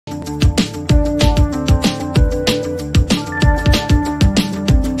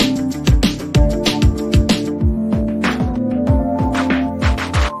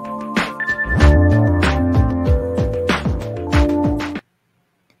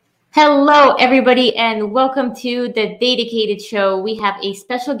Hello, everybody, and welcome to the DATAcated Show. We have a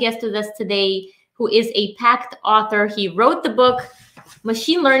special guest with us today who is a Packt author. He wrote the book,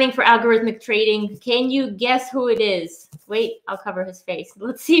 Machine Learning for Algorithmic Trading. Can you guess who it is? Wait, I'll cover his face.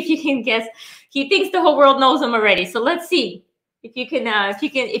 Let's see if you can guess. He thinks the whole world knows him already. So let's see if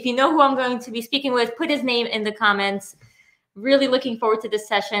you know who I'm going to be speaking with. Put his name in the comments. Really looking forward to this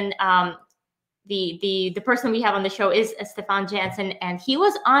session. The person we have on the show is Stefan Jansen, and he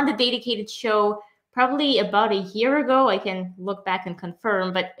was on the DATAcated Show probably about a year ago. I can look back and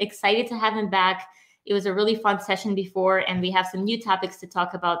confirm, but excited to have him back. It was a really fun session before, and we have some new topics to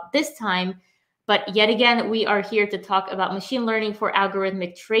talk about this time. But yet again, we are here to talk about machine learning for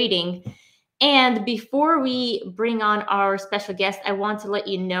algorithmic trading. And before we bring on our special guest, I want to let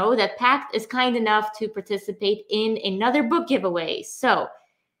you know that Packt is kind enough to participate in another book giveaway. So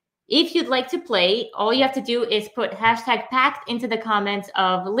if you'd like to play, all you have to do is put hashtag Packt into the comments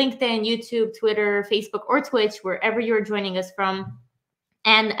of LinkedIn, YouTube, Twitter, Facebook, or Twitch, wherever you're joining us from.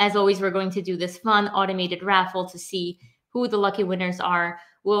 And as always, we're going to do this fun automated raffle to see who the lucky winners are.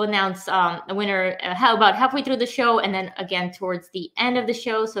 We'll announce a winner about halfway through the show and then again towards the end of the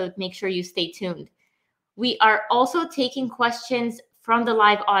show. So make sure you stay tuned. We are also taking questions from the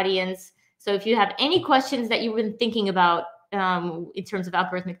live audience. So if you have any questions that you've been thinking about, in terms of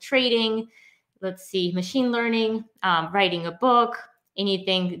algorithmic trading, let's see, machine learning, writing a book,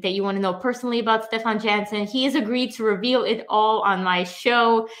 anything that you want to know personally about Stefan Jansen, he has agreed to reveal it all on my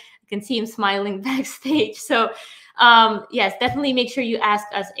show. I can see him smiling backstage. So yes, definitely make sure you ask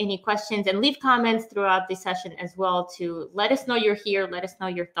us any questions and leave comments throughout the session as well to let us know you're here, let us know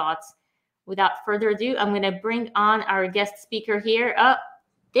your thoughts. Without further ado, I'm going to bring on our guest speaker here. Oh,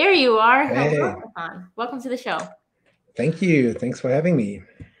 there you are. Hey. Hello, Stefan. Welcome to the show. Thank you. Thanks for having me.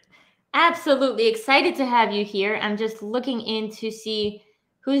 Absolutely excited to have you here. I'm just looking in to see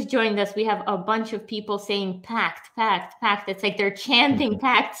who's joined us. We have a bunch of people saying Packt, Packt, Packt. It's like they're chanting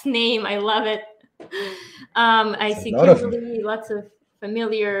Packt's name. I love it. I see Kimberly, lots of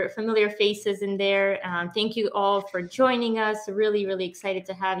familiar faces in there. Thank you all for joining us. Really, really excited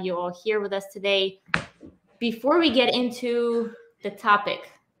to have you all here with us today. Before we get into the topic,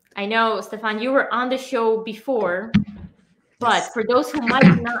 I know, Stefan, you were on the show before. But for those who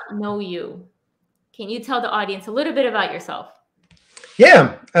might not know you, can you tell the audience a little bit about yourself?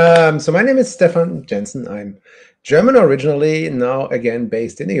 Yeah. So my name is Stefan Jansen. I'm German originally, now again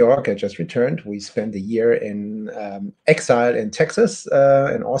based in New York. I just returned. We spent a year in exile in Texas,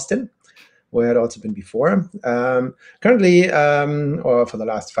 in Austin, where I'd also been before. Currently, or for the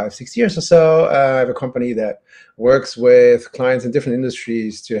last 5-6 years or so, I have a company that works with clients in different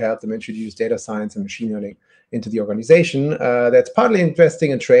industries to help them introduce data science and machine learning into the organization. That's partly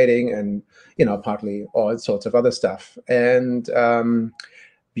investing and trading and, partly all sorts of other stuff. And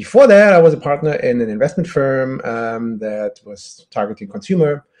before that, I was a partner in an investment firm that was targeting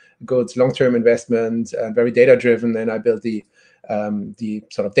consumer goods, long-term investment, very data-driven. And I built the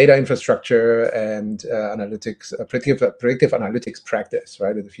sort of data infrastructure and analytics, predictive analytics practice,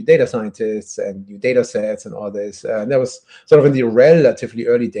 right, with a few data scientists and new data sets and all this. And that was sort of in the relatively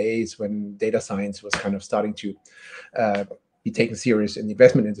early days when data science was kind of starting to be taken serious in the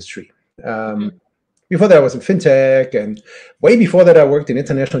investment industry. Before that, I was in fintech, and way before that, I worked in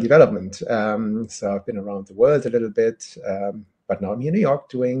international development. So I've been around the world a little bit, but now I'm here in New York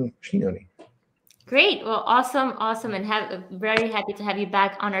doing machine learning. Great. Well, awesome, and very happy to have you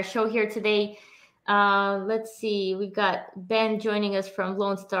back on our show here today. Let's see. We've got Ben joining us from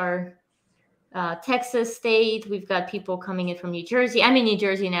Lone Star, Texas State. We've got people coming in from New Jersey. I'm in New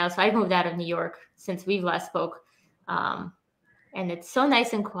Jersey now, so I've moved out of New York since we last spoke. And it's so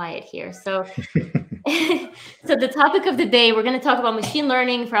nice and quiet here. So, so the topic of the day, we're going to talk about machine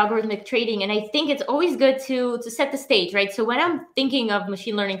learning for algorithmic trading. And I think it's always good to set the stage, right? So when I'm thinking of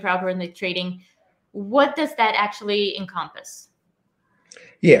machine learning for algorithmic trading, what does that actually encompass?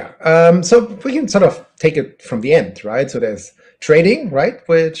 Yeah, so we can sort of take it from the end, right? So there's trading, right,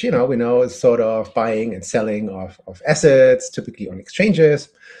 which, we know is sort of buying and selling of assets, typically on exchanges.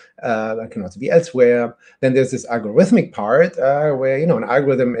 That can also be elsewhere. Then there's this algorithmic part where, an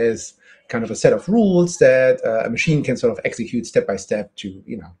algorithm is kind of a set of rules that a machine can sort of execute step by step to,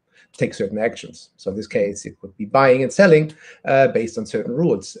 take certain actions. So in this case, it would be buying and selling based on certain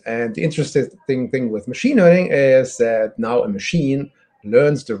rules. And the interesting thing with machine learning is that now a machine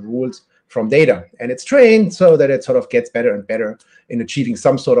learns the rules from data, and it's trained so that it sort of gets better and better in achieving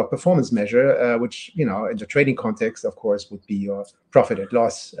some sort of performance measure, which, in the trading context, of course, would be your profit and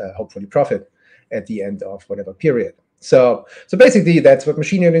loss, hopefully profit at the end of whatever period. So basically, that's what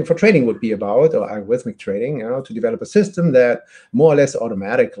machine learning for trading would be about, or algorithmic trading, to develop a system that more or less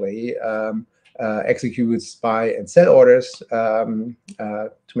automatically executes buy and sell orders to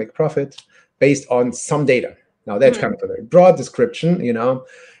make profit based on some data. Now, that's kind of a very broad description,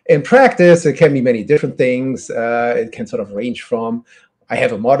 In practice, it can be many different things. It can sort of range from, I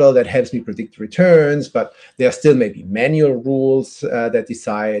have a model that helps me predict returns, but there are still maybe manual rules that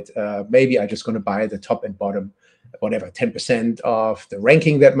decide maybe I'm just going to buy the top and bottom, whatever, 10% of the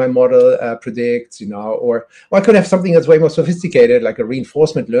ranking that my model predicts, or I could have something that's way more sophisticated, like a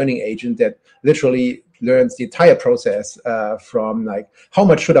reinforcement learning agent that literally learns the entire process from like, how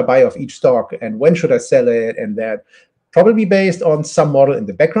much should I buy of each stock and when should I sell it, and that probably based on some model in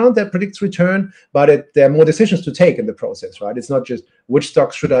the background that predicts return, but there are more decisions to take in the process, right? It's not just which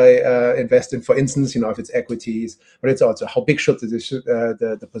stocks should I invest in, for instance, if it's equities, but it's also how big should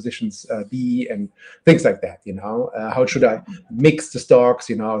the positions be and things like that, how should I mix the stocks,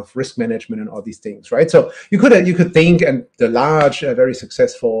 risk management and all these things, right? So you could think, and the large, very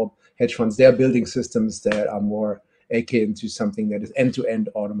successful hedge funds, they're building systems that are more akin to something that is end-to-end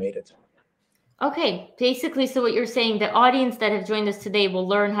automated. Okay, basically, so what you're saying, the audience that have joined us today will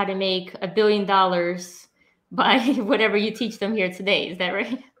learn how to make $1 billion by whatever you teach them here today. Is that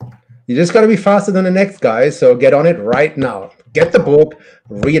right? You just got to be faster than the next guy. So get on it right now. Get the book,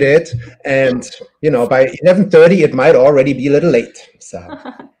 read it, and by 11:30 it might already be a little late. So.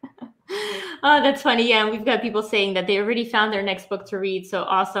 Oh, that's funny. Yeah, we've got people saying that they already found their next book to read. So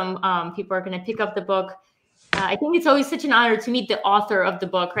awesome. People are going to pick up the book. I think it's always such an honor to meet the author of the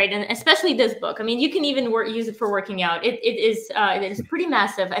book, right? And especially this book. I mean, you can even use it for working out. It is pretty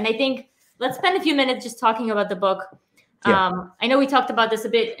massive. And I think let's spend a few minutes just talking about the book. Yeah. I know we talked about this a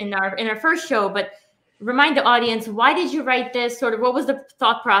bit in our first show, but remind the audience, why did you write this? Sort of what was the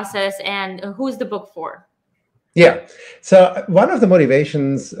thought process, and who is the book for? Yeah. So one of the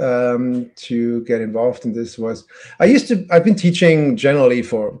motivations to get involved in this was I've been teaching generally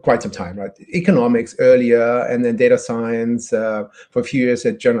for quite some time, right? Economics earlier, and then data science for a few years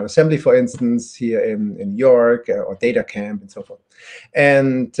at General Assembly, for instance, here in New York, or Data Camp and so forth.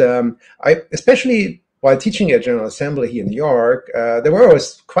 And I especially while teaching at General Assembly here in New York, there were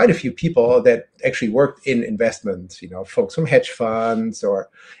always quite a few people that actually worked in investment, folks from hedge funds or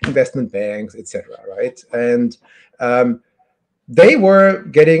investment banks, etc. Right? And they were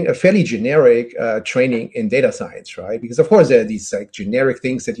getting a fairly generic training in data science, right? Because of course there are these like generic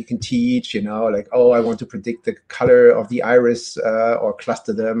things that you can teach, like, oh, I want to predict the color of the iris or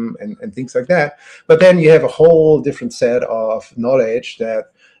cluster them and things like that. But then you have a whole different set of knowledge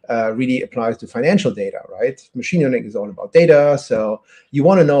that really applies to financial data, right? Machine learning is all about data, so you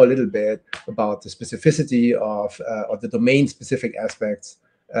want to know a little bit about the specificity of or the domain-specific aspects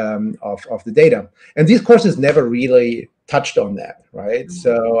of the data. And these courses never really touched on that, right? Mm-hmm.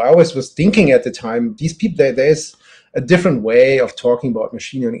 So I always was thinking at the time, these people, there's a different way of talking about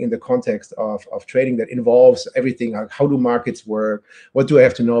machine learning in the context of trading that involves everything, like how do markets work, what do I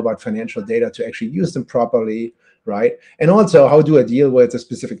have to know about financial data to actually use them properly, right? And also, how do I deal with the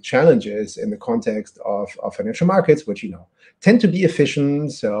specific challenges in the context of financial markets, which, tend to be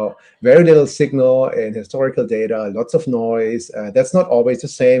efficient, so very little signal and historical data, lots of noise. That's not always the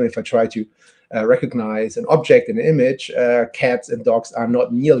same. If I try to recognize an object in an image, cats and dogs are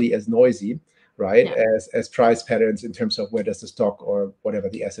not nearly as noisy, right, yeah, as price patterns in terms of where does the stock or whatever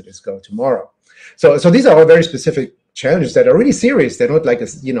the asset is go tomorrow. So these are all very specific challenges that are really serious. They're not like,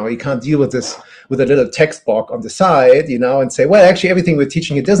 you can't deal with this with a little text box on the side, and say, well, actually everything we're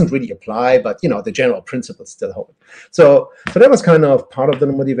teaching, it doesn't really apply, but, the general principles still hold. So that was kind of part of the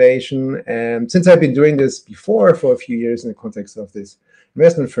motivation. And since I've been doing this before for a few years in the context of this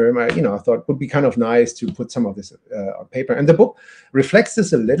investment firm, I thought it would be kind of nice to put some of this on paper. And the book reflects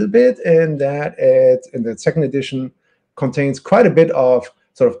this a little bit in that in the second edition contains quite a bit of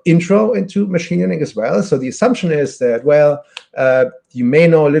sort of intro into machine learning as well. So the assumption is that, well, you may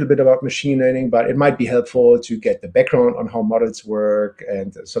know a little bit about machine learning, but it might be helpful to get the background on how models work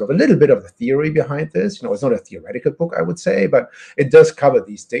and sort of a little bit of the theory behind this. It's not a theoretical book, I would say, but it does cover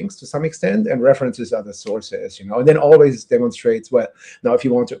these things to some extent and references other sources, and then always demonstrates, well, now if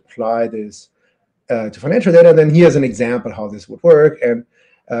you want to apply this to financial data, then here's an example how this would work. And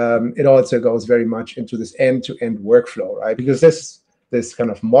it also goes very much into this end-to-end workflow, right? Because this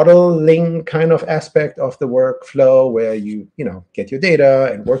kind of modeling kind of aspect of the workflow where you get your data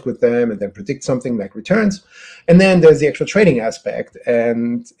and work with them and then predict something like returns. And then there's the actual trading aspect.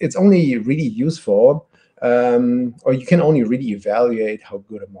 And it's only really useful, or you can only really evaluate how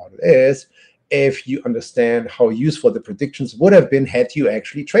good a model is if you understand how useful the predictions would have been had you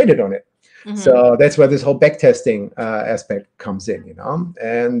actually traded on it. So that's where this whole backtesting aspect comes in, you know.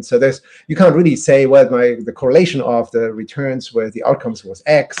 And so you can't really say, well, the correlation of the returns with the outcomes was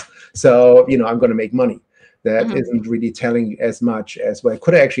X, so you know I'm going to make money. That isn't really telling you as much as, well,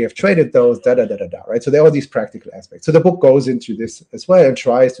 could I actually have traded those, right? So there are these practical aspects. So the book goes into this as well and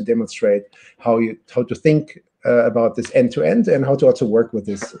tries to demonstrate how to think about this end to end and how to also work with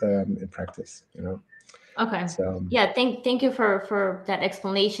this in practice, you know. Okay. So yeah, thank you for that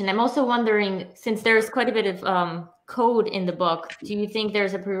explanation. I'm also wondering, since there's quite a bit of code in the book, do you think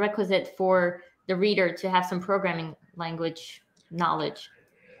there's a prerequisite for the reader to have some programming language knowledge?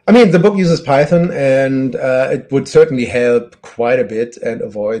 I mean, the book uses Python, and it would certainly help quite a bit and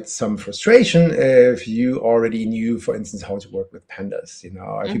avoid some frustration if you already knew, for instance, how to work with pandas. You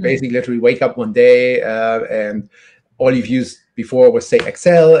know, if you basically literally wake up one day and all you've used before was, say,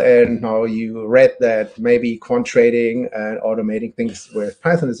 Excel, and now you read that maybe quant trading and automating things with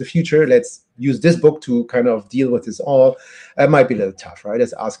Python is the future. Let's use this book to kind of deal with this all. It might be a little tough, right?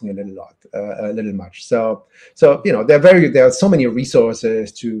 It's asking a little much. So you know, there are so many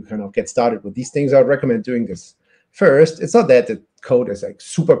resources to kind of get started with these things. I would recommend doing this first. It's not that the code is like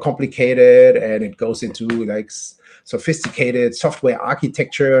super complicated and it goes into like sophisticated software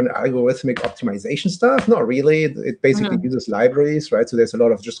architecture and algorithmic optimization stuff. Not really. It basically uses libraries, right? So there's a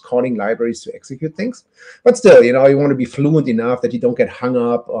lot of just calling libraries to execute things. But still, you know, you want to be fluent enough that you don't get hung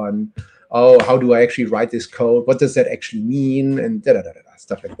up on, oh, how do I actually write this code? What does that actually mean? And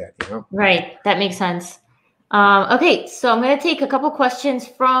stuff like that, you know? Right. That makes sense. Okay, so I'm going to take a couple questions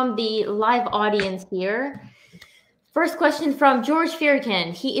from the live audience here. First question from George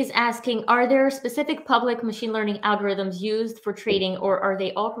Fierkin. He is asking, are there specific public machine learning algorithms used for trading, or are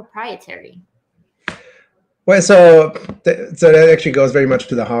they all proprietary? Well, so that actually goes very much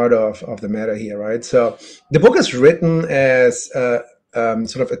to the heart of the matter here, right? So the book is written as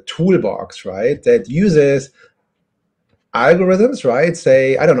sort of a toolbox, right, that uses algorithms, right?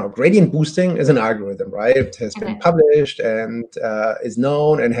 Say, I don't know, gradient boosting is an algorithm, right? It has been published and is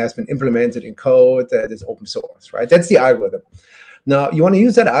known and has been implemented in code that is open source, right? That's the algorithm. Now, you want to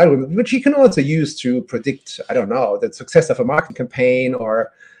use that algorithm, which you can also use to predict, I don't know, the success of a marketing campaign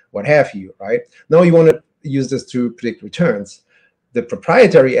or what have you, right? Now you want to use this to predict returns. The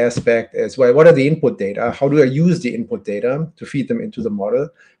proprietary aspect is, well, what are the input data? How do I use the input data to feed them into the model?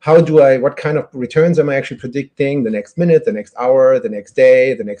 What kind of returns am I actually predicting the next minute, the next hour, the next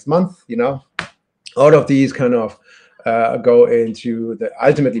day, the next month, you know? All of these kind of go into the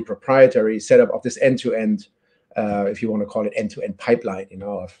ultimately proprietary setup of this end-to-end, if you want to call it end-to-end pipeline, you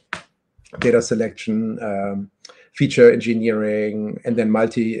know, of data selection, feature engineering, and then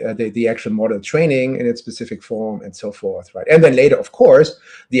the actual model training in its specific form and so forth, right? And then later, of course,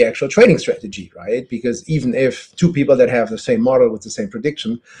 the actual trading strategy, right? Because even if two people that have the same model with the same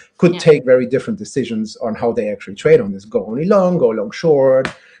prediction could take very different decisions on how they actually trade on this, go only long, go long short,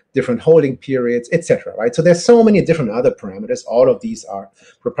 different holding periods, etc., right? So there's so many different other parameters. All of these are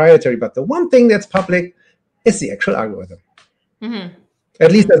proprietary, but the one thing that's public is the actual algorithm.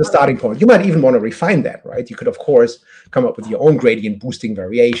 At least as a starting point. You might even want to refine that, right? You could, of course, come up with your own gradient boosting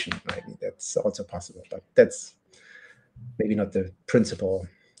variation, right? That's also possible, but that's maybe not the principal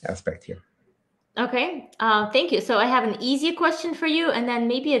aspect here. Okay, thank you. So I have an easy question for you, and then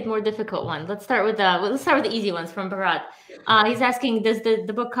maybe a more difficult one. Let's start with the easy ones from Bharat. He's asking, does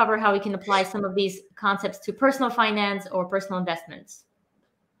the book cover how we can apply some of these concepts to personal finance or personal investments?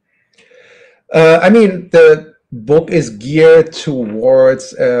 I mean, the book is geared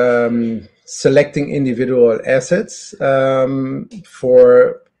towards selecting individual assets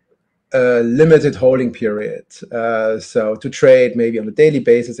for a limited holding period. So to trade maybe on a daily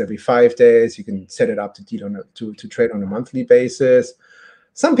basis every 5 days, you can set it up to trade on a monthly basis.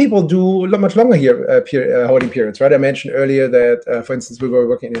 Some people do much longer here holding periods, right? I mentioned earlier that, for instance, we were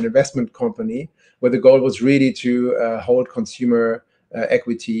working in an investment company where the goal was really to hold consumer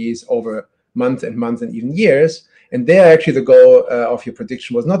equities over months and months and even years. And there, actually, the goal of your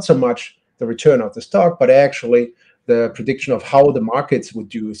prediction was not so much the return of the stock, but actually the prediction of how the markets would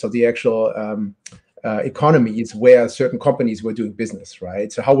do. So the actual economies where certain companies were doing business, right?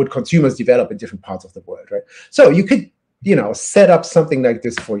 So how would consumers develop in different parts of the world, right? So you could, set up something like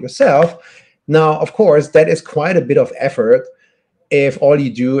this for yourself. Now, of course, that is quite a bit of effort if all you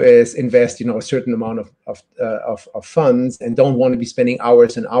do is invest, a certain amount of funds and don't want to be spending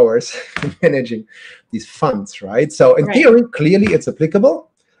hours and hours managing these funds, right? So in theory, clearly it's applicable.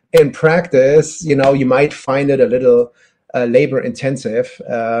 In practice, you might find it a little labor intensive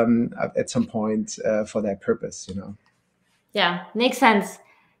at some point for that purpose, Yeah, makes sense.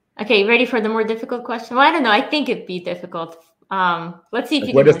 Okay, ready for the more difficult question? Well, I don't know. I think it'd be difficult. Let's see if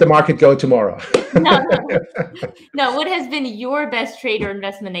you where can does the market go tomorrow? No, what has been your best trade or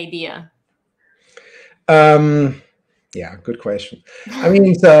investment idea? Yeah, good question. I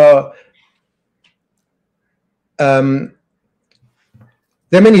mean, so there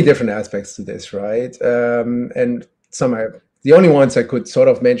are many different aspects to this, right? And the only ones I could sort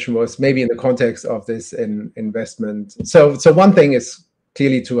of mention was maybe in the context of this investment. So one thing is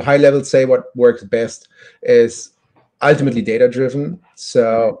clearly to high level say what works best is ultimately data driven.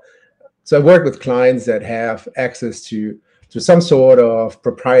 So I work with clients that have access to some sort of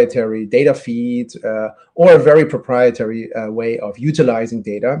proprietary data feed or a very proprietary way of utilizing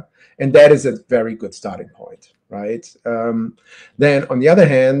data. And that is a very good starting point, right? Then on the other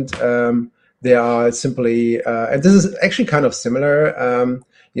hand, there are simply, and this is actually kind of similar,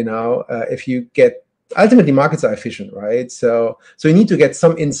 if you get, ultimately markets are efficient, right? So you need to get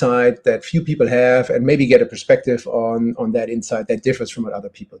some insight that few people have and maybe get a perspective on that insight that differs from what other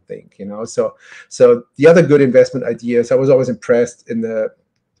people think, So the other good investment ideas, I was always impressed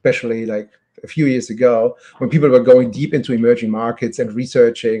especially like a few years ago when people were going deep into emerging markets and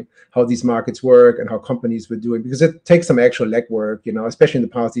researching how these markets work and how companies were doing, because it takes some actual legwork, especially in the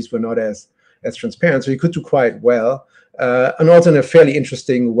past, these were not as transparent. So you could do quite well. And also in a fairly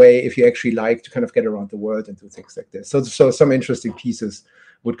interesting way if you actually like to kind of get around the world and do things like this. So some interesting pieces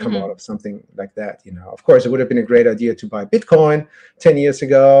would come out of something like that. Of course, it would have been a great idea to buy Bitcoin 10 years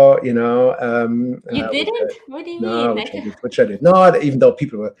ago. You didn't? What do you mean? Which I did not, even though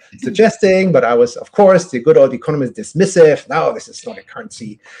people were suggesting. But I was, of course, the good old economist dismissive. No, this is not a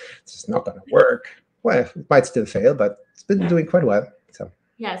currency. This is not going to work. Well, it might still fail, but it's been doing quite well. So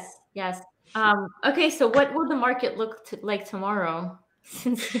yes. Okay, so what will the market look like tomorrow?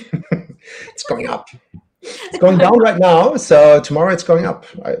 It's going up. It's going down right now. So tomorrow it's going up,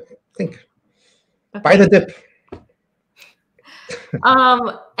 I think. Okay. Buy the dip.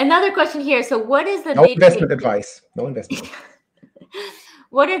 Another question here. So what is the investment advice? No investment.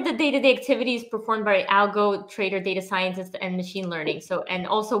 What are the day-to-day activities performed by algo trader, data scientists, and machine learning? So, and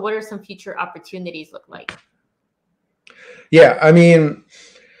also what are some future opportunities look like? Yeah, I mean,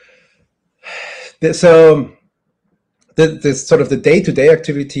 so this sort of the day-to-day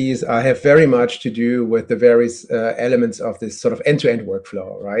activities have very much to do with the various elements of this sort of end-to-end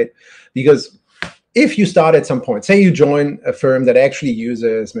workflow, right? Because if you start at some point, say you join a firm that actually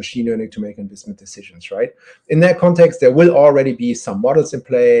uses machine learning to make investment decisions, right? In that context, there will already be some models in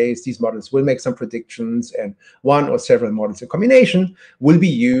place. These models will make some predictions, and one or several models in combination will be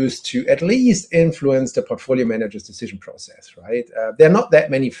used to at least influence the portfolio manager's decision process, right? There are not that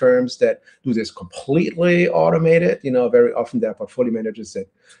many firms that do this completely automated. Very often there are portfolio managers that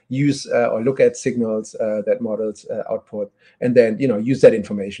use or look at signals that models output, and then use that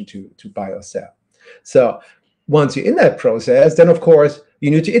information to buy or sell. So once you're in that process, then of course you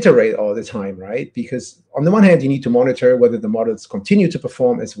need to iterate all the time, right? Because on the one hand, you need to monitor whether the models continue to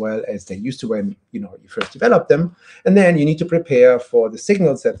perform as well as they used to when you first developed them, and then you need to prepare for the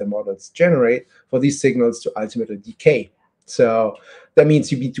signals that the models generate for these signals to ultimately decay. So that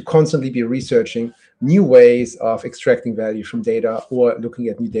means you need to constantly be researching new ways of extracting value from data or looking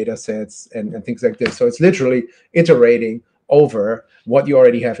at new data sets and things like this. So it's literally iterating over what you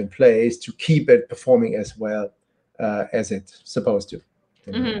already have in place to keep it performing as well as it's supposed to.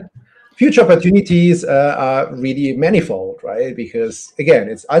 Future opportunities are really manifold, right? Because again,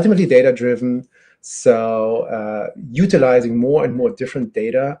 it's ultimately data driven. So utilizing more and more different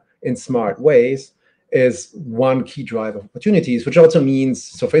data in smart ways is one key driver of opportunities, which also means,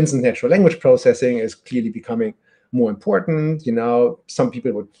 so for instance, natural language processing is clearly becoming more important. Some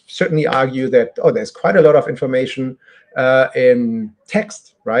people would certainly argue that, there's quite a lot of information in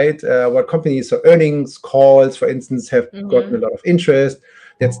text, right? What companies, so earnings calls, for instance, have gotten a lot of interest.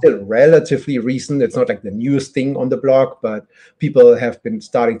 That's still relatively recent. It's not like the newest thing on the block, but people have been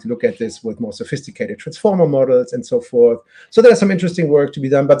starting to look at this with more sophisticated transformer models and so forth. So there's some interesting work to be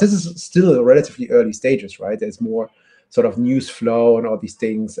done, but this is still relatively early stages, right? There's more sort of news flow and all these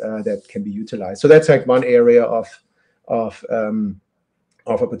things that can be utilized. So that's like one area of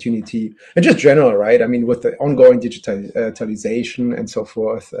opportunity, and just general, right? I mean, with the ongoing digitalization and so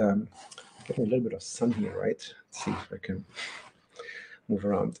forth. Getting a little bit of sun here, right? Let's see if I can move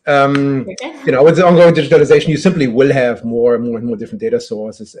around. With the ongoing digitalization, you simply will have more and more different data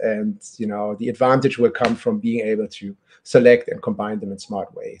sources, and the advantage will come from being able to select and combine them in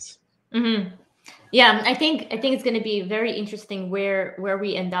smart ways. Yeah, I think it's going to be very interesting where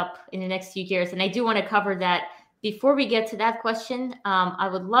we end up in the next few years, and I do want to cover that. Before we get to that question, I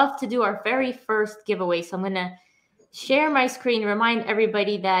would love to do our very first giveaway. So I'm going to share my screen, remind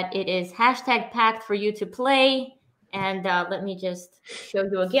everybody that it is #Packt for you to play. And let me just show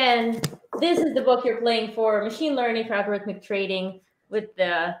you again. This is the book you're playing for, Machine Learning for Algorithmic Trading, with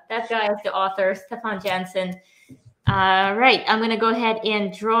that guy as the author, Stefan Jansen. Right, I'm going to go ahead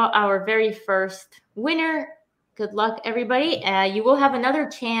and draw our very first winner. Good luck, everybody. You will have another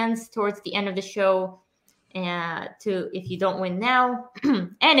chance towards the end of the show if you don't win now.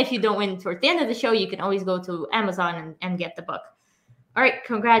 And if you don't win towards the end of the show, you can always go to Amazon and get the book. All right,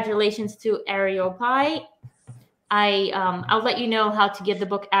 congratulations to Ariel Pai. I'll let you know how to get the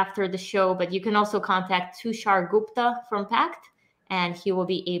book after the show, but you can also contact Tushar Gupta from Packt, and he will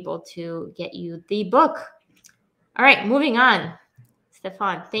be able to get you the book. All right, moving on.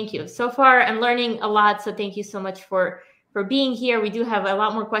 Stefan, thank you. So far, I'm learning a lot, so thank you so much for being here. We do have a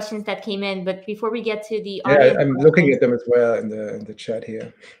lot more questions that came in, but before we get to the audience, I'm looking at them as well in the chat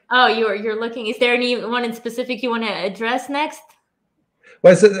here. Oh, you're looking. Is there anyone in specific you want to address next?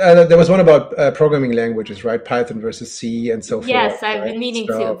 Well, there was one about programming languages, right? Python versus C and so forth. Yes, I've been meaning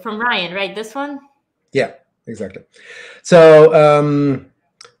to, from Ryan, right? This one? Yeah, exactly. So,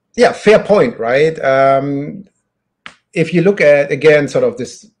 yeah, fair point, right? If you look at, again, sort of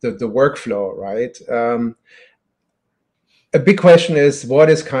the workflow, right? A big question is, what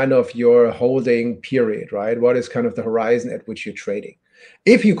is kind of your holding period, right? What is kind of the horizon at which you're trading?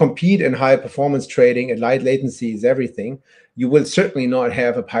 If you compete in high performance trading and light latency is everything, you will certainly not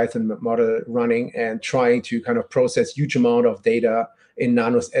have a Python model running and trying to kind of process huge amount of data in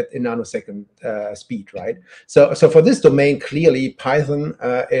nanosecond speed, right? So for this domain, clearly Python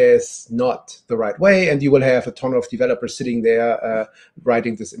is not the right way, and you will have a ton of developers sitting there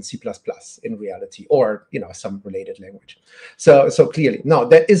writing this in C++ in reality, or some related language. So clearly, no,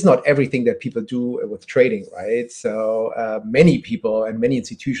 that is not everything that people do with trading, right? So many people and many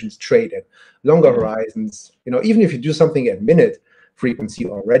institutions trade at longer horizons. Even if you do something at minute frequency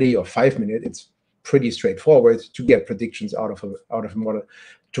already or 5 minute, it's pretty straightforward to get predictions out of a model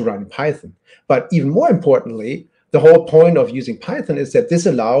to run in Python. But even more importantly, the whole point of using Python is that this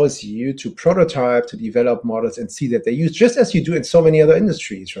allows you to prototype, to develop models and see that they use, just as you do in so many other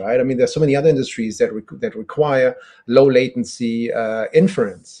industries, right? I mean, there's so many other industries that require low latency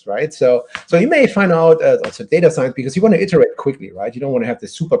inference, right? So you may find out also data science, because you want to iterate quickly, right? You don't want to have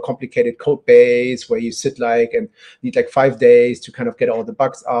this super complicated code base where you sit and need 5 days to kind of get all the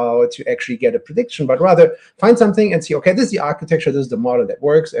bugs out to actually get a prediction, but rather find something and see, okay, this is the architecture, this is the model that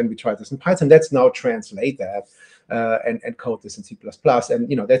works, and we tried this in Python. Let's now translate that and code this in C++,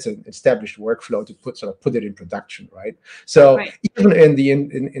 and that's an established workflow to put it in production, right? So right. Even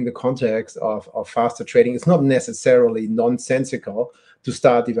in the context of faster trading, it's not necessarily nonsensical to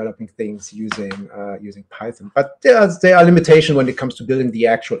start developing things using Python, but there are limitations when it comes to building the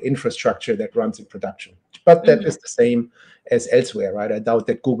actual infrastructure that runs in production. But that is the same as elsewhere, right? I doubt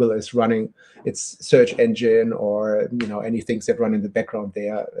that Google is running its search engine or anything that run in the background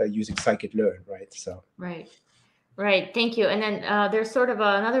there using scikit-learn, right? So Right, thank you. And then there's sort of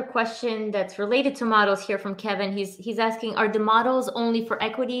another question that's related to models here from Kevin. He's asking, are the models only for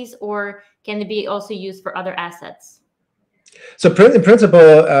equities, or can they be also used for other assets? So in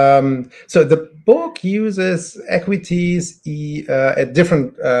principle, so the book uses equities at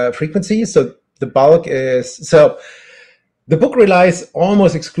different frequencies. So the bulk is, the book relies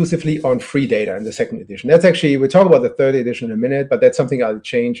almost exclusively on free data in the second edition. That's actually, we'll talk about the third edition in a minute, but that's something I'll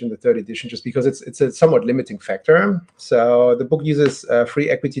change in the third edition just because it's a somewhat limiting factor. So the book uses free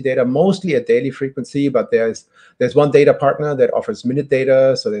equity data, mostly at daily frequency, but there's one data partner that offers minute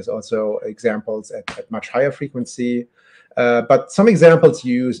data. So there's also examples at much higher frequency. But some examples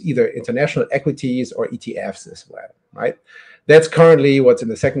use either international equities or ETFs as well, right? That's currently what's in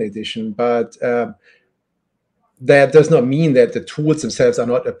the second edition, but that does not mean that the tools themselves are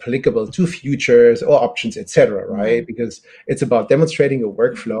not applicable to futures or options, etc., right? Because it's about demonstrating a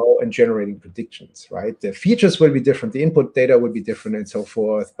workflow and generating predictions, right? The features will be different, the input data will be different and so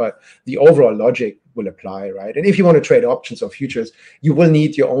forth, but the overall logic will apply, right? And if you want to trade options or futures, you will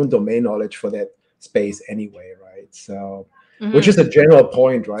need your own domain knowledge for that space anyway, right? So, which is a general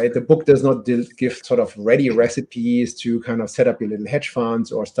point, right? The book does not give sort of ready recipes to kind of set up your little hedge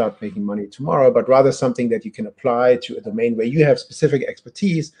funds or start making money tomorrow, but rather something that you can apply to a domain where you have specific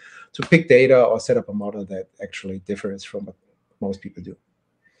expertise to pick data or set up a model that actually differs from what most people do.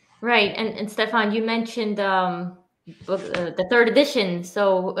 Right. And Stefan, you mentioned the third edition.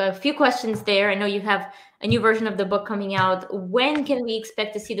 So a few questions there. I know you have a new version of the book coming out. When can we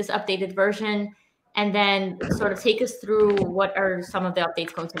expect to see this updated version? And then sort of take us through what are some of the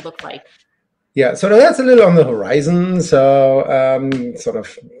updates going to look like. Yeah, so that's a little on the horizon. So sort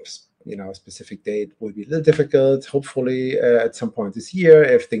of a specific date will be a little difficult. Hopefully, at some point this year,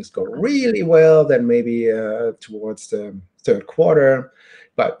 if things go really well, then maybe towards the third quarter.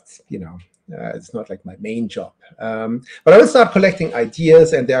 But it's not like my main job. But I will start collecting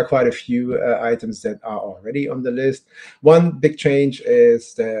ideas, and there are quite a few items that are already on the list. One big change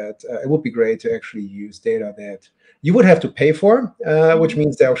is that it would be great to actually use data that you would have to pay for, which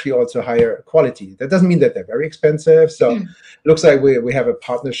means they're actually also higher quality. That doesn't mean that they're very expensive. So it looks like we have a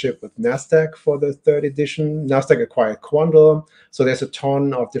partnership with NASDAQ for the third edition. NASDAQ acquired Quandl. So there's a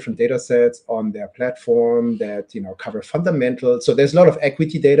ton of different data sets on their platform that cover fundamentals. So there's a lot of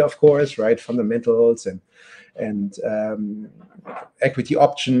equity data, of course, right? Fundamentals and equity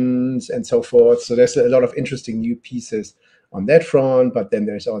options and so forth. So there's a lot of interesting new pieces on that front, but then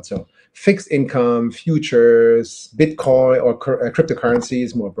there's also fixed income, futures, Bitcoin or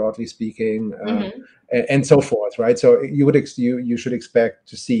cryptocurrencies, more broadly speaking, and so forth, right? So you should expect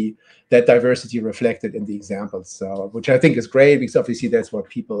to see that diversity reflected in the examples, so which I think is great because obviously that's what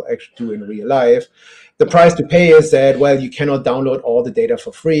people actually do in real life. The price to pay is that, well, you cannot download all the data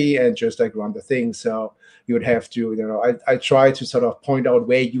for free and just like run the thing. So you would have to, I try to sort of point out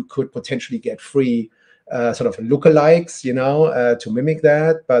where you could potentially get free sort of lookalikes, to mimic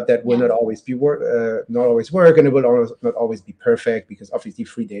that, but that will not always work, and it will not always be perfect because obviously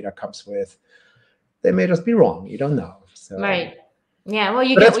free data comes with. They may just be wrong. You don't know. So. Right. Yeah. Well,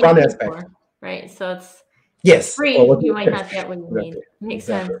 you get what you pay for, right? So it's free. You might not get what you need. Makes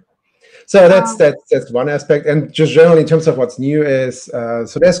sense. So that's one aspect, and just generally in terms of what's new is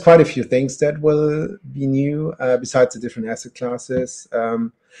so there's quite a few things that will be new besides the different asset classes.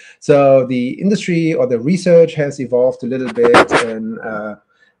 So the industry or the research has evolved a little bit in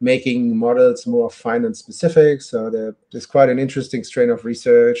making models more finance specific. So there's quite an interesting strain of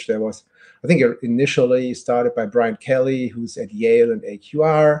research. There was, I think, initially started by Brian Kelly, who's at Yale and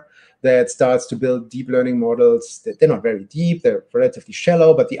AQR, that starts to build deep learning models. They're not very deep, they're relatively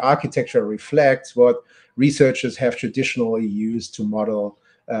shallow, but the architecture reflects what researchers have traditionally used to model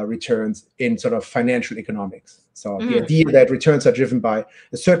returns in sort of financial economics. So the idea that returns are driven by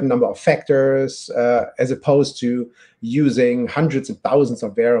a certain number of factors, as opposed to using hundreds and thousands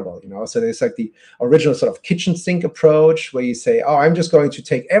of variables. So there's like the original sort of kitchen sink approach where you say, oh, I'm just going to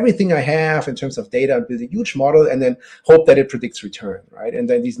take everything I have in terms of data and build a huge model and then hope that it predicts return, right? And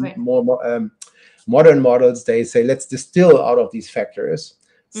then these more modern models, they say, let's distill out of these factors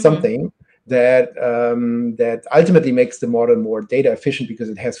something that ultimately makes the model more data efficient because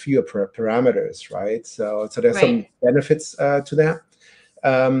it has fewer parameters, right? So there's some benefits to that.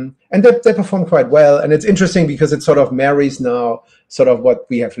 And they perform quite well. And it's interesting because it sort of marries now sort of what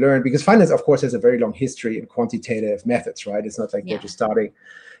we have learned, because finance, of course, has a very long history in quantitative methods, right? It's not like they're just starting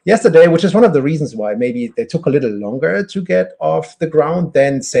yesterday, which is one of the reasons why maybe they took a little longer to get off the ground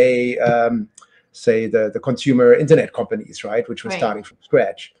than, say the consumer internet companies, right? Which were starting from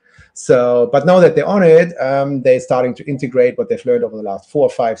scratch. So, but now that they're on it, they're starting to integrate what they've learned over the last 4,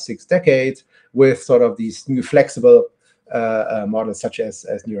 5, 6 decades with sort of these new flexible models such as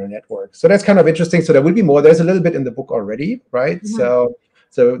neural networks. So that's kind of interesting. So there will be more. There's a little bit in the book already, right? So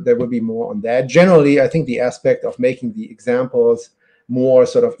there will be more on that. Generally, I think the aspect of making the examples more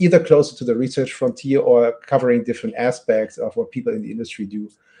sort of either closer to the research frontier or covering different aspects of what people in the industry do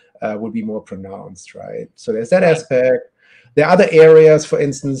will be more pronounced, right? So there's that aspect. There are other areas, for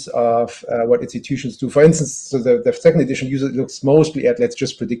instance, of what institutions do. For instance, so the second edition usually looks mostly at let's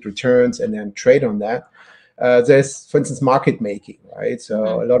just predict returns and then trade on that. There's, for instance, market making, right?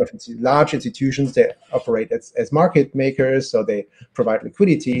 So a lot of large institutions, they operate as market makers. So they provide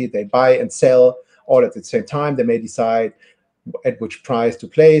liquidity, they buy and sell all at the same time. They may decide at which price to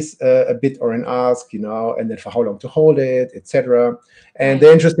place a bid or an ask, and then for how long to hold it, etc. And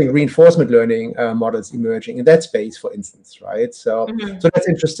the interesting reinforcement learning models emerging in that space, for instance, right? So that's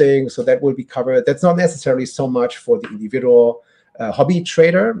interesting. So that will be covered. That's not necessarily so much for the individual hobby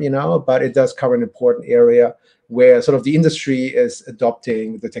trader, but it does cover an important area where sort of the industry is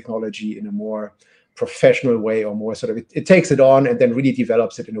adopting the technology in a more professional way, or more sort of it takes it on and then really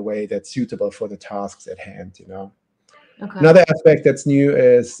develops it in a way that's suitable for the tasks at hand, Another aspect that's new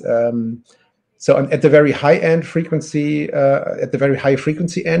is so at the very high end frequency, at the very high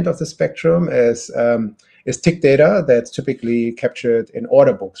frequency end of the spectrum is tick data that's typically captured in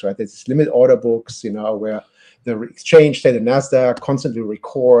order books, right? There's limit order books, where the exchange, say the NASDAQ, constantly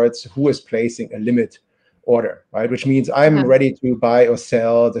records who is placing a limit order, right? Which means I'm ready to buy or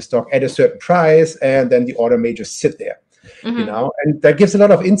sell the stock at a certain price, and then the order may just sit there. And that gives a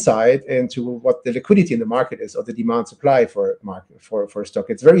lot of insight into what the liquidity in the market is, or the demand supply for a stock.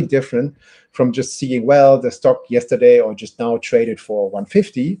 It's very different from just seeing, well, the stock yesterday or just now traded for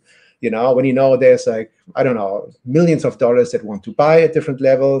 150. when you know there's like, I don't know, millions of dollars that want to buy at different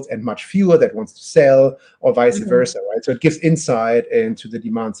levels and much fewer that wants to sell, or vice versa, right? So it gives insight into the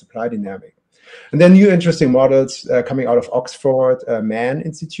demand-supply dynamic. And then new interesting models coming out of Oxford, Man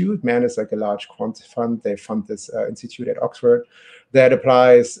Institute. Man is like a large quant fund. They fund this institute at Oxford that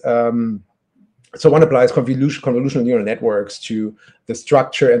applies, so one applies convolutional neural networks to the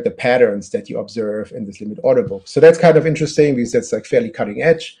structure and the patterns that you observe in this limit order book. So that's kind of interesting because that's like fairly cutting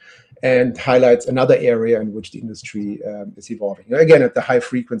edge and highlights another area in which the industry is evolving. Again, at the high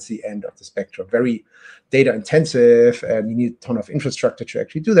frequency end of the spectrum, very data intensive, and you need a ton of infrastructure to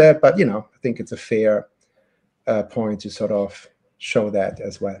actually do that. But, I think it's a fair point to sort of show that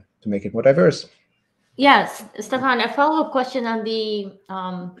as well, to make it more diverse. Yes, Stefan, a follow-up question on the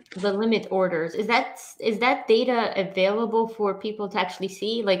limit orders. Is that data available for people to actually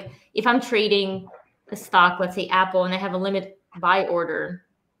see? Like if I'm trading a stock, let's say Apple, and I have a limit buy order,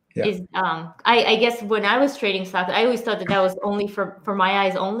 I guess when I was trading stock, I always thought that was only for my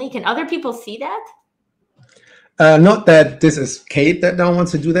eyes only. Can other people see that? Not that this is Kate that now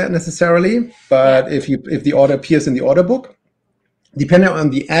wants to do that necessarily, but if the order appears in the order book, depending on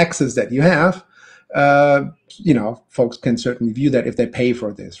the access that you have, folks can certainly view that if they pay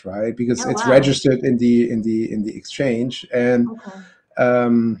for this, right? Because it's registered in the exchange, and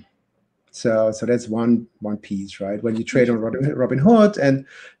so that's one piece, right? When you trade on Robinhood, and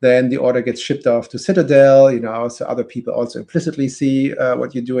then the order gets shipped off to Citadel, so other people also implicitly see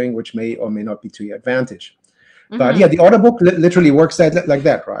what you're doing, which may or may not be to your advantage. But the order book literally works like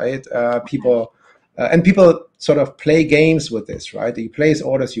that, right? People sort of play games with this, right? You place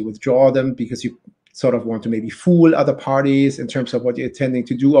orders, you withdraw them because you sort of want to maybe fool other parties in terms of what you're intending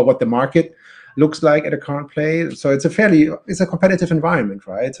to do or what the market looks like at a current play. So it's a competitive environment,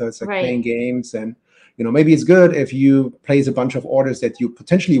 right? So it's like playing games, and maybe it's good if you place a bunch of orders that you're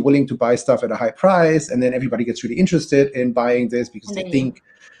potentially willing to buy stuff at a high price, and then everybody gets really interested in buying this because they think.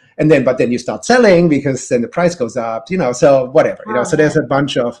 But then you start selling because then the price goes up, so whatever, so there's a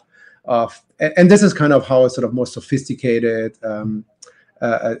bunch of, and this is kind of how it's sort of more sophisticated, at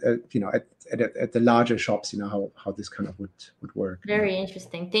the larger shops, how this kind of would work. Very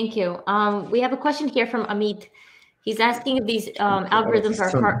interesting. Thank you. We have a question here from Amit. He's asking if these algorithms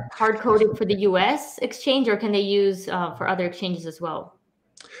are hard-coded for the US exchange, or can they use for other exchanges as well?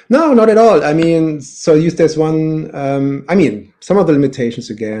 No, not at all. I mean, so there's one, some of the limitations,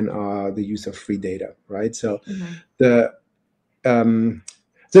 again, are the use of free data, right? So the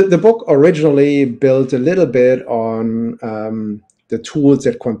book originally built a little bit on the tools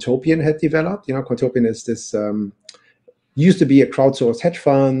that Quantopian had developed. Quantopian is this, used to be a crowdsourced hedge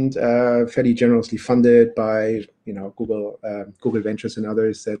fund, fairly generously funded by Google Ventures and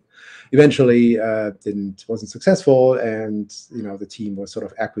others, that eventually wasn't successful, and the team was sort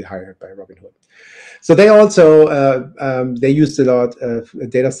of acqui-hired by Robinhood. So they also they used a lot of a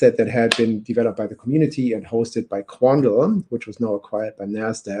data set that had been developed by the community and hosted by Quandl, which was now acquired by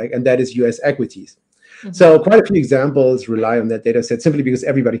NASDAQ, and that is US equities. So quite a few examples rely on that data set simply because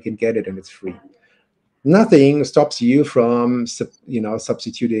everybody can get it and it's free. Nothing stops you from,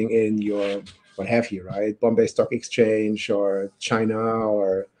 substituting in your, what have you, right? Bombay Stock Exchange or China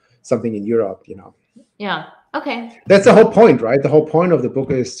or something in Europe, Yeah. Okay. That's the whole point, right? The whole point of the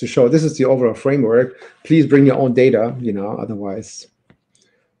book is to show this is the overall framework. Please bring your own data, otherwise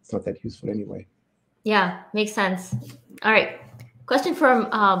it's not that useful anyway. Yeah, makes sense. All right. Question from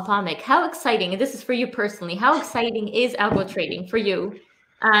Pamik. How exciting, and this is for you personally, how exciting is algo trading for you?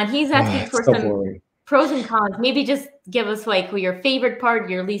 And he's asking for some boring pros and cons. Maybe just give us like your favorite part,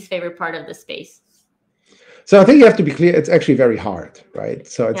 your least favorite part of the space. So I think you have to be clear, it's actually very hard, right?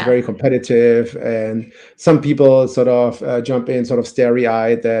 So it's very competitive, and some people sort of jump in sort of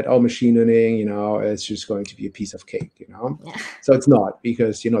starry-eyed that, machine learning, it's just going to be a piece of cake, So it's not,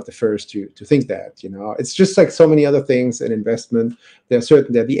 because you're not the first to think that, It's just like so many other things in investment. There are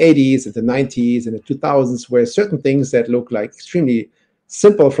the 80s and the 90s and the 2000s where certain things that look like extremely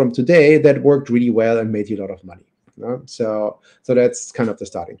simple from today that worked really well and made you a lot of money. So that's kind of the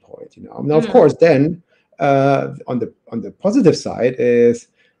starting point. Now, of course, then on the positive side it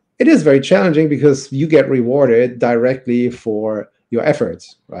is very challenging because you get rewarded directly for your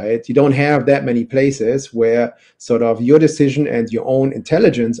efforts, right? You don't have that many places where sort of your decision and your own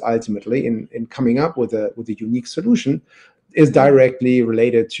intelligence ultimately in coming up with a unique solution is directly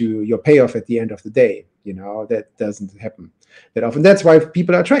related to your payoff at the end of the day. That doesn't happen that often. That's why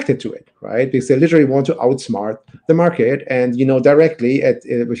people are attracted to it, right? Because they literally want to outsmart the market, and directly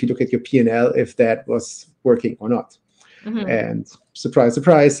if you look at your P&L if that was working or not. And surprise,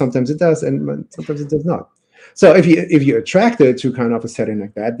 surprise, sometimes it does, and sometimes it does not. So if you're attracted to kind of a setting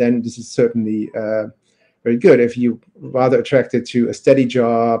like that, then this is certainly very good. If you rather attracted to a steady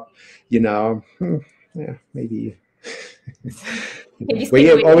job, yeah, maybe where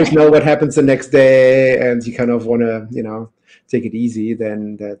you always know what happens the next day, and you kind of want to, take it easy,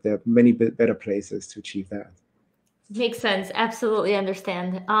 then there are many better places to achieve that. Makes sense. Absolutely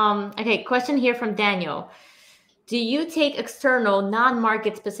understand. Okay, question here from Daniel. Do you take external,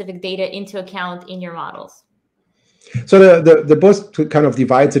 non-market specific data into account in your models? So the book kind of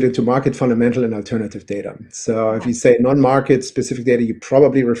divides it into market fundamental and alternative data. So if you say non-market specific data, you're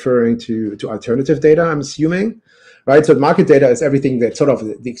probably referring to alternative data, I'm assuming, right? So market data is everything that sort of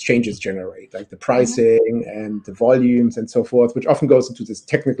the exchanges generate, like the pricing and the volumes and so forth, which often goes into this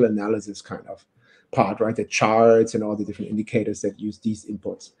technical analysis kind of part, right? The charts and all the different indicators that use these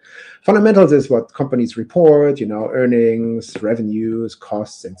inputs. Fundamentals is what companies report, earnings, revenues,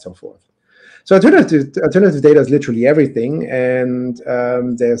 costs, and so forth. So alternative data is literally everything, and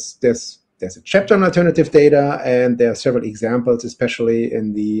there's a chapter on alternative data, and there are several examples, especially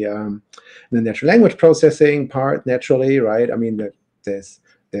in the natural language processing part. Naturally, right? I mean,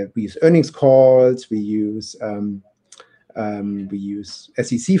 we use earnings calls, we use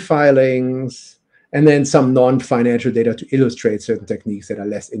SEC filings, and then some non-financial data to illustrate certain techniques that are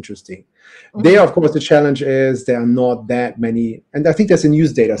less interesting. There, of course, the challenge is there are not that many, and I think there's a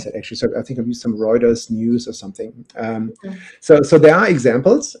news data set actually. So I think I've used some Reuters news or something. So there are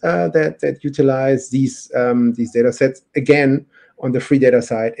examples that utilize these data sets. Again, on the free data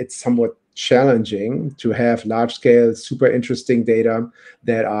side, it's somewhat challenging to have large-scale, super interesting data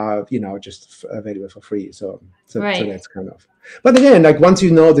that are just available for free. So that's kind of. But again, like once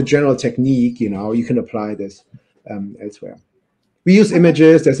you know the general technique, you can apply this elsewhere. We use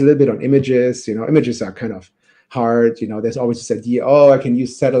images. There's a little bit on images. Images are kind of hard. There's always this idea, I can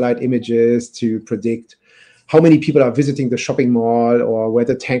use satellite images to predict how many people are visiting the shopping mall, or where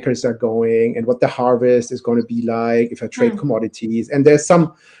the tankers are going, and what the harvest is going to be like if I trade commodities. And there's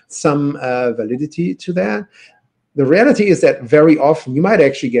some validity to that. The reality is that very often you might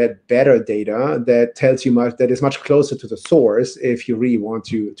actually get better data that tells you that is much closer to the source if you really want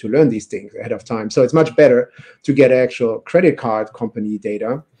to learn these things ahead of time. So it's much better to get actual credit card company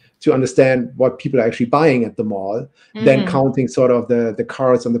data to understand what people are actually buying at the mall than counting sort of the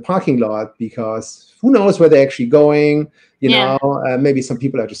cars on the parking lot, because who knows where they're actually going. Maybe some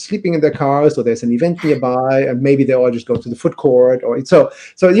people are just sleeping in their cars, or there's an event nearby, and maybe they all just go to the food court, or so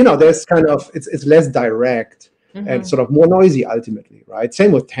there's kind of it's less direct. And sort of more noisy ultimately, right?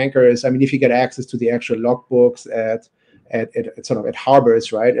 Same with tankers. I mean, if you get access to the actual logbooks at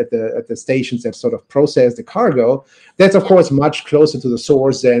harbors, right, at the stations that sort of process the cargo, that's of course much closer to the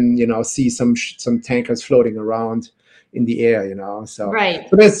source than see some tankers floating around in the air, So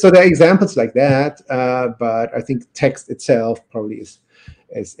there are examples like that, but I think text itself probably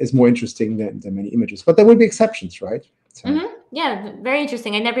is more interesting than many images. But there will be exceptions, right? So. Yeah, very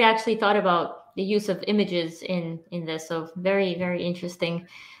interesting. I never actually thought about the use of images in this, so very, very interesting.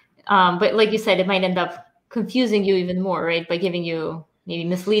 But like you said, it might end up confusing you even more, right, by giving you maybe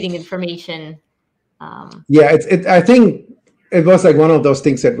misleading information. I think it was like one of those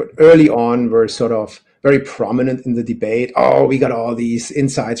things that early on were sort of very prominent in the debate. We got all these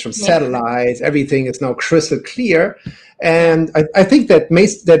insights from satellites. Everything is now crystal clear. And I think that may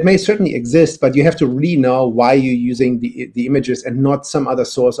certainly exist, but you have to really know why you're using the images and not some other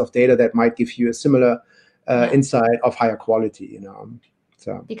source of data that might give you a similar insight of higher quality,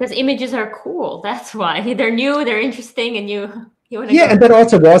 So because images are cool. That's why they're new, they're interesting, and you want to. And that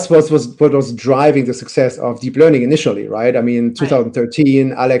also was what was driving the success of deep learning initially, right? I mean,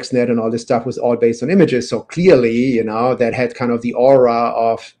 2013, AlexNet and all this stuff was all based on images. So clearly, that had kind of the aura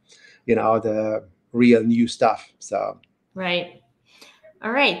of, the real new stuff. So. Right.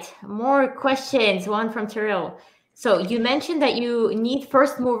 All right. More questions. One from Tyrell. So you mentioned that you need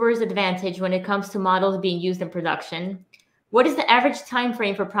first movers advantage when it comes to models being used in production. What is the average time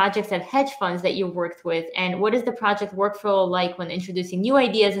frame for projects at hedge funds that you worked with? And what is the project workflow like when introducing new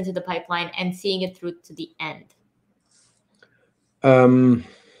ideas into the pipeline and seeing it through to the end?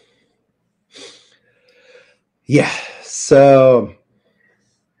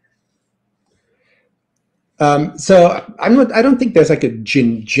 So I don't think there's like a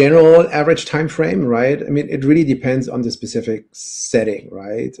general average time frame, right? I mean, it really depends on the specific setting,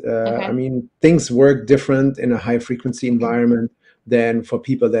 right? I mean, things work different in a high frequency environment than for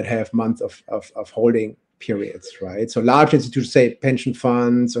people that have months of holding periods, right? So large institutions, say pension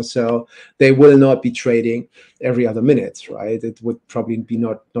funds or so, they will not be trading every other minute, right? It would probably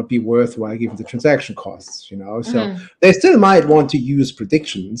not be worthwhile given the transaction costs, So they still might want to use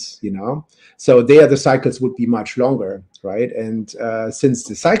predictions, So there the cycles would be much longer, right? And since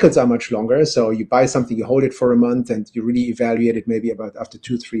the cycles are much longer, so you buy something, you hold it for a month, and you really evaluate it maybe about after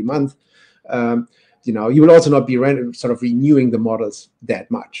 2-3 months. You will also not be sort of renewing the models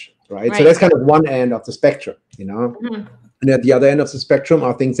that much, right? So that's kind of one end of the spectrum, And at the other end of the spectrum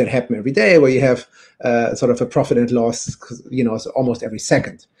are things that happen every day, where you have sort of a profit and loss, so almost every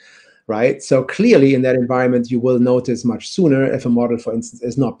second, right? So clearly in that environment, you will notice much sooner if a model, for instance,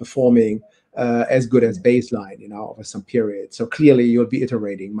 is not performing as good as baseline, over some period. So clearly you'll be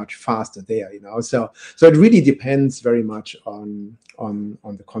iterating much faster there, So it really depends very much on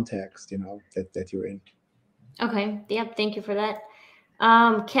the context, that you're in. Okay. Yep. Thank you for that.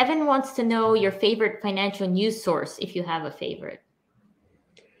 Kevin wants to know your favorite financial news source, if you have a favorite.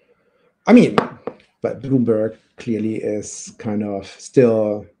 I mean, but Bloomberg clearly is kind of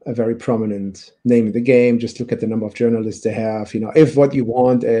still a very prominent name in the game. Just look at the number of journalists they have. If what you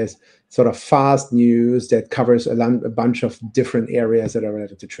want is sort of fast news that covers a bunch of different areas that are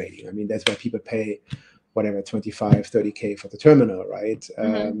related to trading, I mean, that's why people pay whatever, 25, 30K for the terminal, right?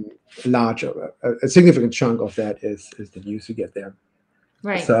 A significant chunk of that is the news you get there.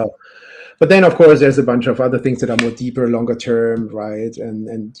 Right. So, but then of course there's a bunch of other things that are more deeper, longer term, right?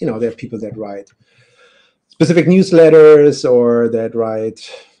 And there are people that write specific newsletters or that write.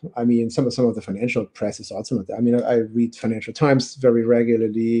 I mean, some of the financial press is also not that. I mean, I read Financial Times very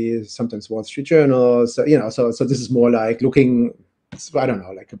regularly, sometimes Wall Street Journal. So so this is more like looking, I don't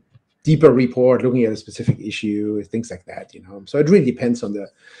know, like a deeper report, looking at a specific issue, things like that. So it really depends on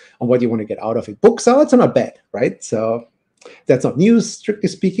what you want to get out of it. Books are also not bad, right? So that's not news, strictly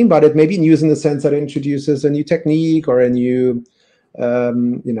speaking, but it may be news in the sense that it introduces a new technique or a new, a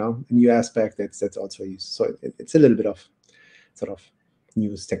new aspect that's also used. So it's a little bit of sort of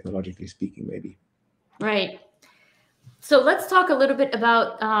news, technologically speaking, maybe. Right. So let's talk a little bit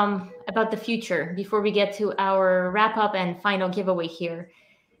about the future before we get to our wrap up and final giveaway here.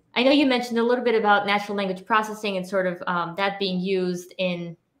 I know you mentioned a little bit about natural language processing and sort of that being used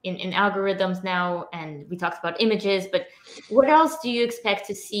in algorithms now, and we talked about images, but what else do you expect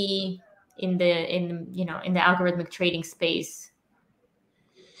to see in the algorithmic trading space?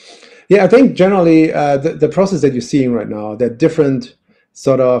 Yeah, I think generally the process that you're seeing right now, that different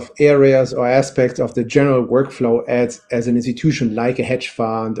sort of areas or aspects of the general workflow as an institution like a hedge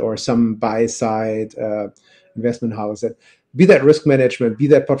fund or some buy-side investment house, that be that risk management, be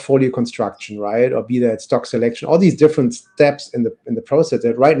that portfolio construction, right, or be that stock selection, all these different steps in the process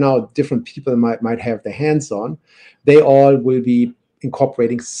that right now different people might have their hands on, they all will be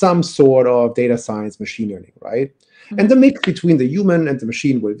incorporating some sort of data science, machine learning, right? And the mix between the human and the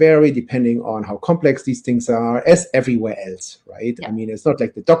machine will vary depending on how complex these things are, as everywhere else, right? Yeah. I mean, it's not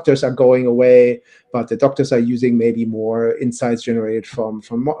like the doctors are going away, but the doctors are using maybe more insights generated from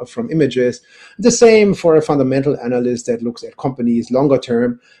images. The same for a fundamental analyst that looks at companies longer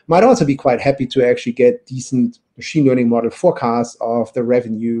term, might also be quite happy to actually get decent machine learning model forecasts of the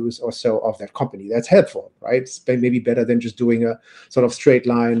revenues or so of that company. That's helpful, right? It's maybe better than just doing a sort of straight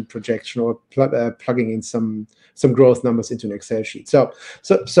line projection or plugging in some growth numbers into an Excel sheet. So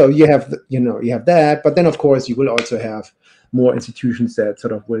you have you have that, but then of course you will also have more institutions that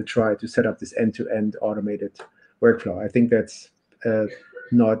sort of will try to set up this end-to-end automated workflow. I think that's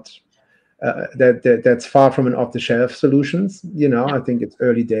not that's far from an off-the-shelf solutions. I think it's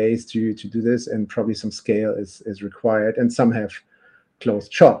early days to do this, and probably some scale is required, and some have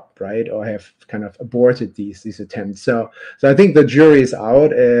closed shop, right, or have kind of aborted these attempts. So I think the jury is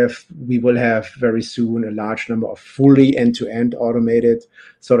out if we will have very soon a large number of fully end-to-end automated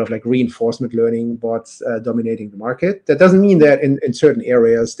sort of like reinforcement learning bots dominating the market. That doesn't mean that in certain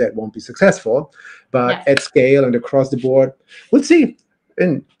areas that won't be successful, but at scale and across the board, we'll see.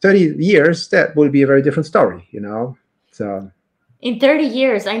 In 30 years, that will be a very different story, So in 30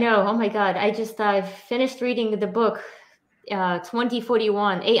 years, I know. Oh my God, I finished reading the book.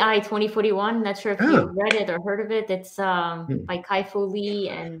 2041, AI 2041. Not sure if you read it or heard of it. It's by Kai-Fu Lee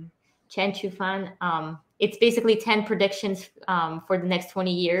and Chen Chu-Fan. It's basically 10 predictions for the next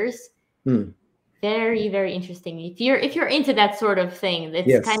 20 years. Very, very interesting. If you're into that sort of thing,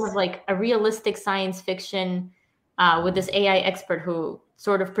 it's kind of like a realistic science fiction with this AI expert who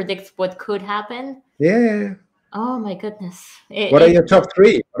sort of predicts what could happen. Yeah. Oh my goodness. What are your top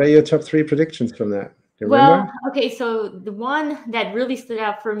three? What are your top three predictions from that? Well, okay, so the one that really stood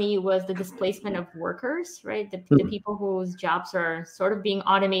out for me was the displacement of workers, right? The people whose jobs are sort of being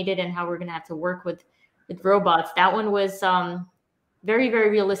automated, and how we're going to have to work with robots. That one was very, very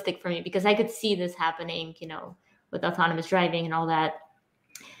realistic for me because I could see this happening, with autonomous driving and all that.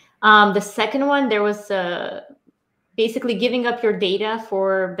 The second one, there was basically giving up your data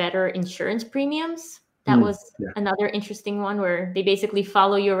for better insurance premiums. That was another interesting one where they basically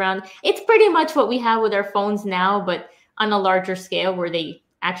follow you around. It's pretty much what we have with our phones now, but on a larger scale where they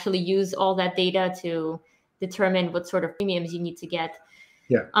actually use all that data to determine what sort of premiums you need to get.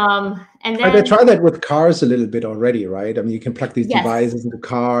 Yeah. And then they try that with cars a little bit already, right? I mean, you can plug these devices into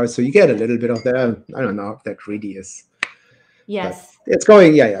cars, so you get a little bit of that. I don't know if that really is. Yes. But it's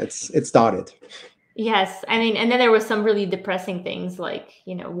going. Yeah. It started. Yes. I mean, and then there was some really depressing things like,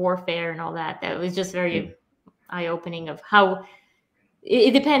 warfare and all that. That was just very eye-opening of how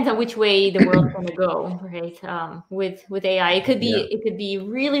it depends on which way the world's going to go, right? With AI, it could be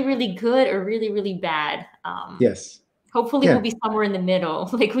really, really good or really, really bad. Yes. Hopefully we'll be somewhere in the middle,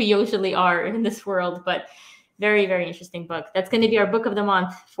 like we usually are in this world. But very, very interesting book. That's going to be our book of the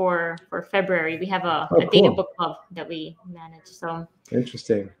month for February. We have a data book club that we manage. So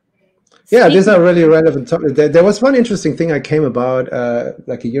interesting. Yeah, these are really relevant topics. There was one interesting thing I came about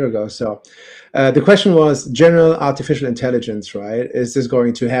like a year ago. So the question was general artificial intelligence, right? Is this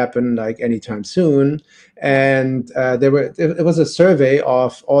going to happen like anytime soon? And it was a survey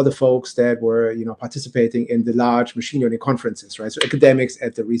of all the folks that were participating in the large machine learning conferences, right? So academics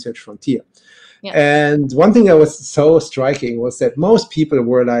at the research frontier. Yeah. And one thing that was so striking was that most people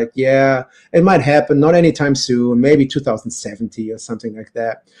were like, yeah, it might happen, not anytime soon, maybe 2070 or something like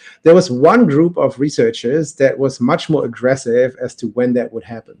that. There was one group of researchers that was much more aggressive as to when that would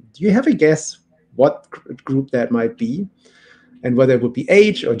happen. Do you have a guess what group that might be? And whether it would be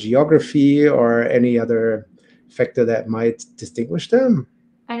age or geography or any other factor that might distinguish them?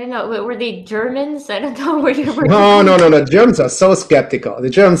 I don't know. Were they Germans? I don't know. No. Germans are so skeptical. The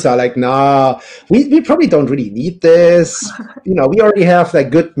Germans are like, nah, we probably don't really need this. We already have like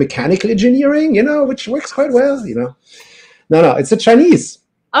good mechanical engineering, which works quite well, No, it's the Chinese.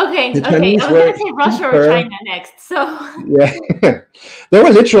 Okay. I was going to say Russia or China next. So yeah, they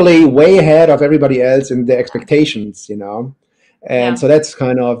were literally way ahead of everybody else in their expectations, And so that's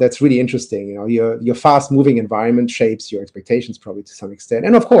really interesting. Your fast moving environment shapes your expectations probably to some extent.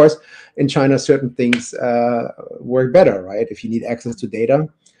 And of course, in China, certain things work better, right? If you need access to data,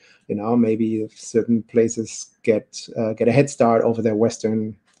 maybe certain places get a head start over their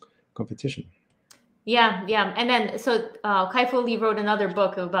Western competition. Yeah. And then Kai-Fu Lee wrote another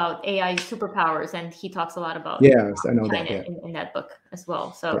book about AI superpowers, and he talks a lot about I know China that, in that book as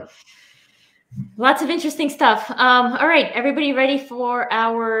well. So. Lots of interesting stuff. All right, everybody ready for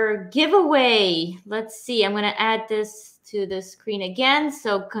our giveaway? Let's see. I'm going to add this to the screen again.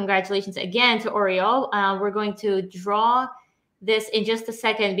 So congratulations again to Oriol. We're going to draw this in just a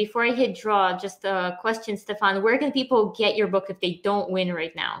second. Before I hit draw, just a question, Stefan. Where can people get your book if they don't win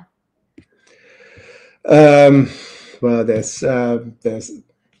right now? Well, there's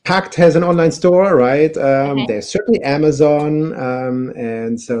Packt has an online store, right? There's certainly Amazon,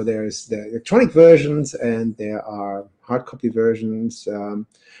 and so there's the electronic versions, and there are hard copy versions.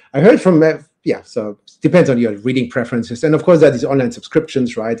 I heard from so it depends on your reading preferences, and of course there are these online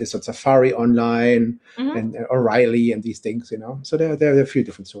subscriptions, right? There's Safari online and O'Reilly and these things, So there are a few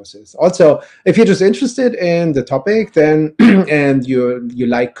different sources. Also, if you're just interested in the topic, then and you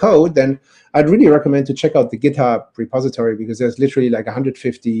like code, then I'd really recommend to check out the GitHub repository because there's literally like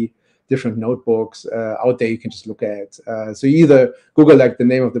 150 different notebooks out there you can just look at. So you either Google like the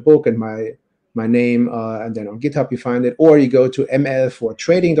name of the book and my name, and then on GitHub you find it, or you go to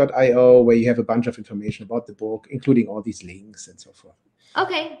ml4trading.io where you have a bunch of information about the book, including all these links and so forth.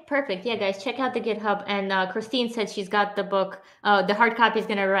 Okay, perfect. Yeah, guys, check out the GitHub. And Christine said she's got the book. The hard copy is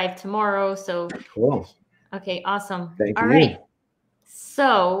going to arrive tomorrow. So cool. Okay, awesome. Thank you. All right.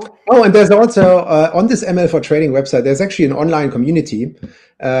 So. And there's also on this ML4Trading website, there's actually an online community.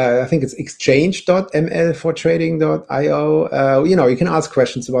 I think it's exchange.ml4trading.io. You can ask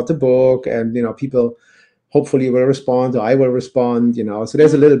questions about the book, and people hopefully will respond, or I will respond. So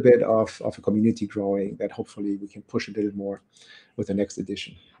there's a little bit of a community growing that hopefully we can push a little more with the next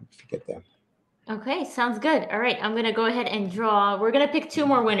edition if we get there. Okay, sounds good. All right, I'm gonna go ahead and draw. We're gonna pick two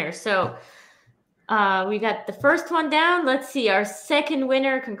more winners. So. We got the first one down. Let's see, our second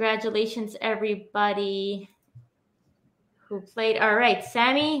winner. Congratulations, everybody who played. All right,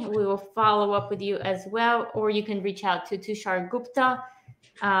 Sammy, we will follow up with you as well, or you can reach out to Tushar Gupta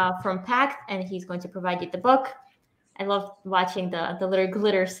from Packt, and he's going to provide you the book. I love watching the little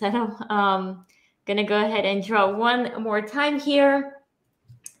glitter setup. Gonna go ahead and draw one more time here.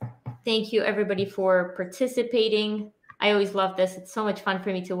 Thank you, everybody, for participating. I always love this. It's so much fun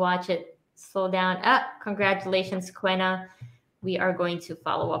for me to watch it. slow down. Congratulations, Quena. We are going to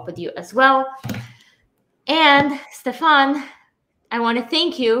follow up with you as well. And Stefan, I want to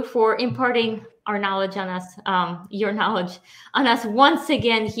thank you for imparting our knowledge on us, your knowledge on us once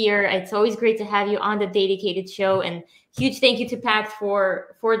again here. It's always great to have you on the DATAcated Show, and huge thank you to Packt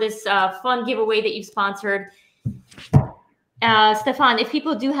for this fun giveaway that you sponsored. Stefan, if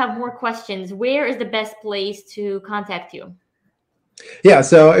people do have more questions, where is the best place to contact you? Yeah,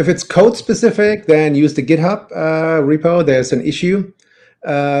 so if it's code specific, then use the GitHub repo. There's an issue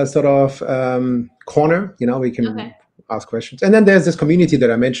corner, we can ask questions. And then there's this community that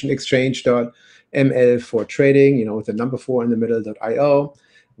I mentioned, exchange.ml for trading, with the number 4 in the middle.io,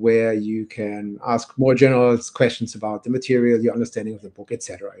 where you can ask more general questions about the material, your understanding of the book,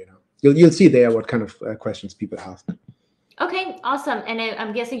 etc. You'll see there what kind of questions people ask. Okay, awesome. And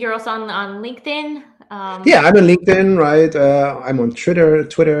I'm guessing you're also on LinkedIn. Yeah, I'm on LinkedIn, right? I'm on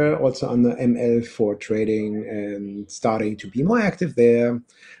Twitter, also on the ML for trading, and starting to be more active there,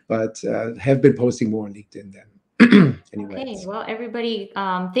 but have been posting more on LinkedIn then. Anyways. Okay, well, everybody,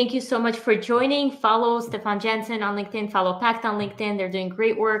 thank you so much for joining. Follow Stefan Jansen on LinkedIn, follow Packt on LinkedIn. They're doing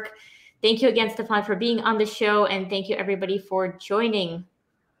great work. Thank you again, Stefan, for being on the show, and thank you, everybody, for joining.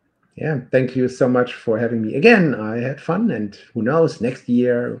 Yeah, thank you so much for having me again. I had fun, and who knows, next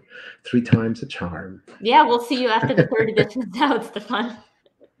year, 3 times a charm. Yeah, we'll see you after the third edition's out, Stefan.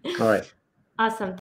 All right. Awesome.